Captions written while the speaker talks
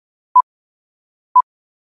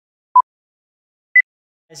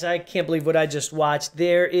Guys, I can't believe what I just watched.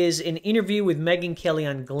 There is an interview with Megyn Kelly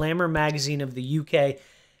on Glamour magazine of the UK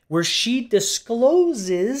where she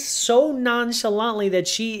discloses so nonchalantly that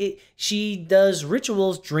she does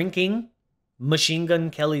rituals drinking Machine Gun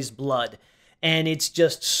Kelly's blood. And it's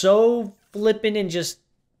just so flippant and just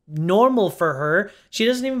normal for her. She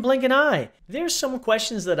doesn't even blink an eye. There's some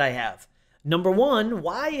questions that I have. Number one,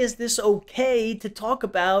 why is this okay to talk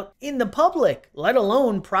about in the public, let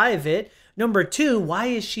alone private? Number two, why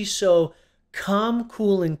is she so calm,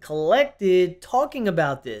 cool, and collected talking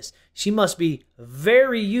about this? She must be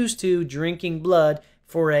very used to drinking blood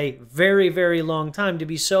for a very, very long time to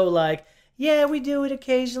be so like, yeah, we do it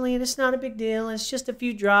occasionally and it's not a big deal. And it's just a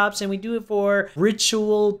few drops and we do it for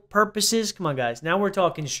ritual purposes. Come on, guys. Now we're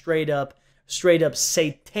talking straight up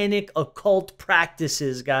satanic occult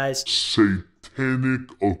practices, guys. Satanic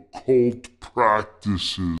occult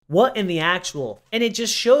practices. What in the actual? And it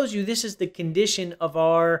just shows you this is the condition of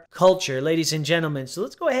our culture, ladies and gentlemen. So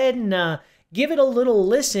let's go ahead and give it a little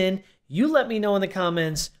listen. You let me know in the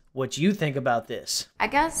comments what you think about this. I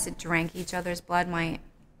guess drink each other's blood might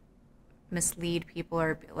mislead people,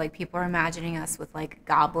 or like people are imagining us with like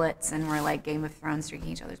goblets and we're like Game of Thrones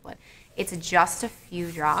drinking each other's blood. It's just a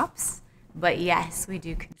few drops. But yes, we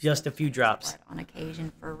do just a few drops on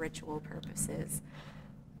occasion for ritual purposes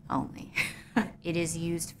only. It is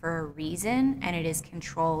used for a reason, and it is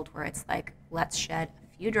controlled where it's like, let's shed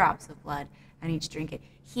a few drops of blood and each drink it.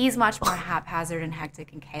 He's much more haphazard and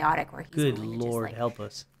hectic and chaotic, where he's good willing Lord, to just, like, help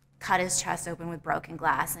us. cut his chest open with broken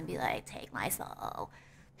glass and be like, take my soul.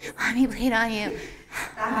 Let me bleed on you.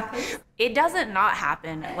 It doesn't not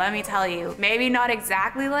happen, let me tell you. Maybe not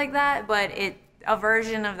exactly like that, but a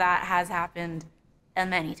version of that has happened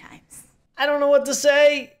many times. I don't know what to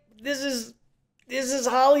say. This is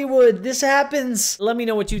Hollywood. This happens. Let me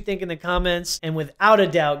know what you think in the comments. And without a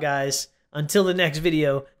doubt, guys, until the next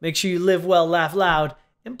video, make sure you live well, laugh loud,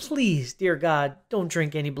 and please, dear God, don't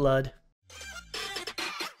drink any blood.